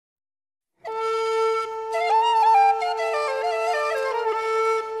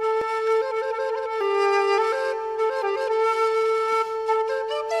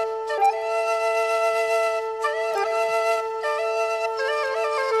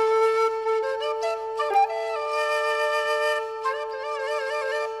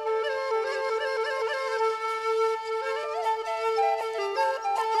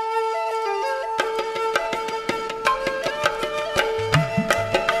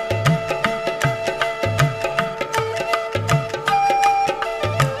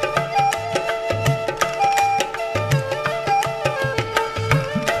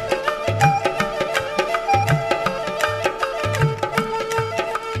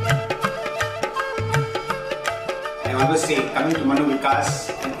I always say coming to Mano Vikas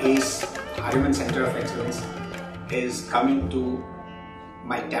and ACE, Arjun Center of Excellence, is coming to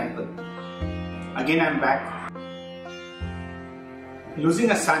my temple. Again, I'm back.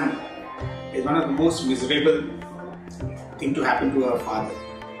 Losing a son is one of the most miserable thing to happen to a father.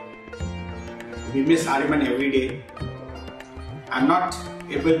 We miss Arjun every day. I'm not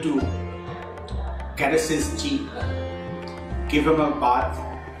able to caress his cheek, give him a bath,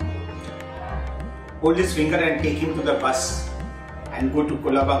 hold his finger and take him to the bus and go to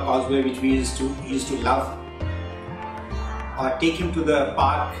Kolaba Causeway, which we used to love, or take him to the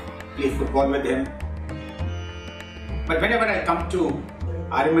park, play football with him. But whenever I come to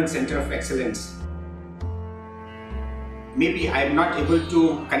Arjun Center of Excellence, maybe I am not able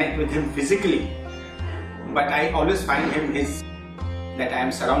to connect with him physically, but I always find him that I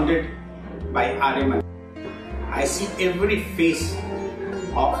am surrounded by Arjun. I see every face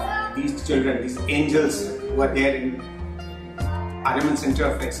of these children, these angels who are there in Arjun Center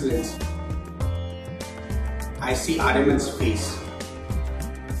of Excellence. I see Arjun's face.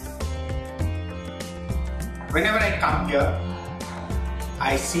 Whenever I come here,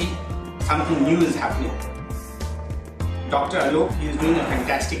 I see something new is happening. Dr. Alok, he is doing a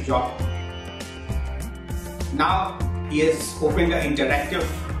fantastic job. Now he has opened an interactive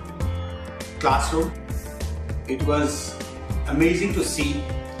classroom. It was amazing to see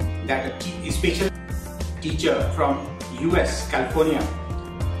that a special teacher from US, California,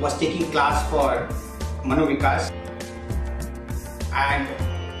 was taking class for Mano Vikas, and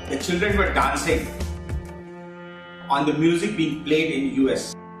the children were dancing on the music being played in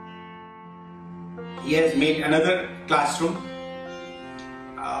US. He has made another classroom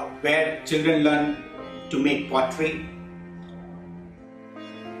where children learn to make pottery,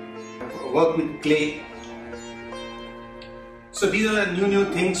 work with clay. So these are the new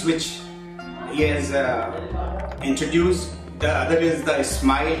things which he has introduced. The other is the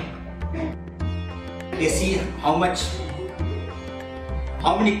smile. They see how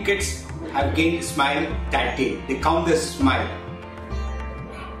many kids have gained smile that day. They count the smile.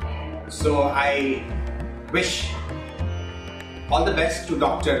 So I wish all the best to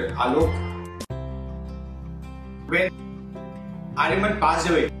Dr. Alok. When Arjun passed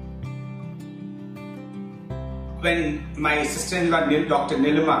away, when my sister-in-law Dr.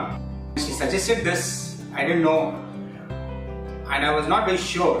 Nilima, she suggested this, I didn't know, and I was not very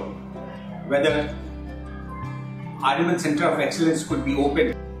sure whether Arjun Center of Excellence could be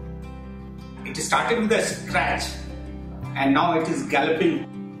opened. It started with a scratch and now it is galloping.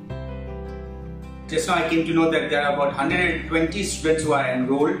 Just now I came to know that there are about 120 students who are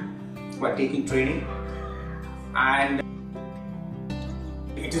enrolled, who are taking training, and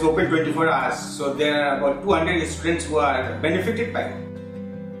it is open 24 hours. So there are about 200 students who are benefited by it.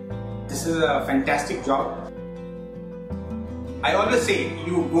 This is a fantastic job. I always say,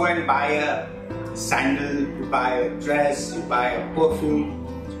 you go and buy a sandal, you buy a dress, you buy a perfume,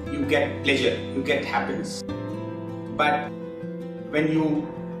 you get pleasure, you get happiness. But when you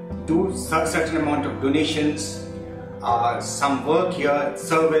do certain amount of donations, some work here,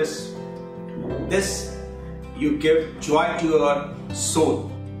 service, this you give joy to your soul,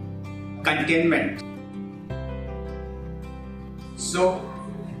 contentment. So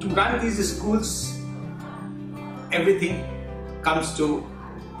to run these schools, everything comes to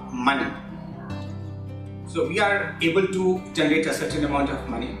money. So we are able to generate a certain amount of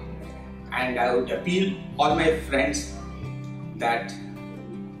money, and I would appeal all my friends that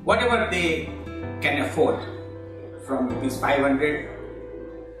whatever they can afford, from these 500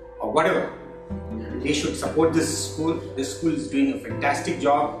 or whatever, they should support this school. This school is doing a fantastic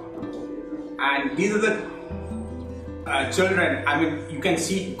job, and these are the children, I mean, you can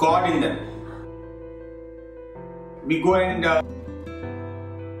see God in them. We go and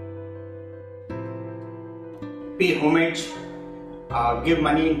pay homage, give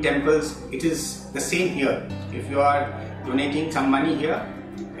money in temples. It is the same here. If you are donating some money here,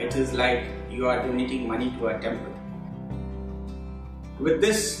 it is like you are donating money to a temple. With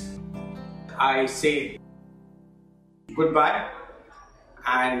this, I say goodbye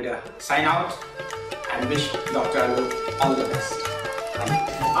and sign out, and wish Dr. Alok all the best.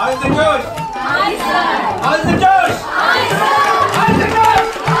 How is the Josh? Hi, sir. How is the Josh? Hi, sir. How is the Josh?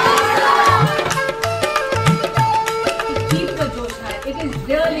 Keep the Josh high. It is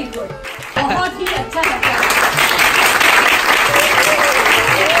really good. बहुत ही अच्छा लगता है।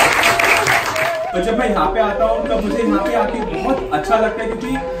 तो जब मैं यहाँ पे आता हूँ तब मुझे यहाँ पे आके बहुत अच्छा लगता है,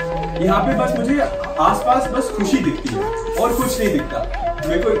 क्योंकि यहाँ पे बस मुझे आसपास बस खुशी दिखती है और कुछ नहीं दिखता।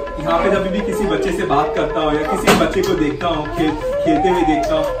 मेरे को यहाँ पे जब भी किसी बच्चे से बात करता हूँ या किसी बच्चे को देखता हूँ खेलते हुए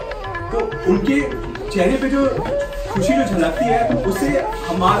देखता हूँ, तो उनके चेहरे पे जो खुशी जो झलकती है उससे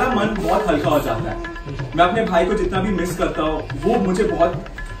हमारा मन बहुत हल्का हो जाता है। मैं अपने भाई को जितना भी मिस करता हूँ वो मुझे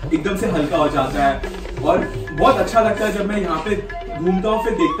बहुत एकदम से हल्का हो जाता है और बहुत अच्छा लगता है जब मैं यहाँ पे घूमता हूँ,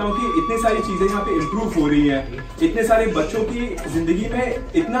 फिर देखता हूँ कि इतनी सारी चीजें यहाँ पे इम्प्रूव हो रही हैं, इतने सारे बच्चों की जिंदगी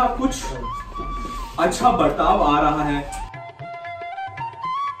में इतना कुछ अच्छा बर्ताव आ रहा है।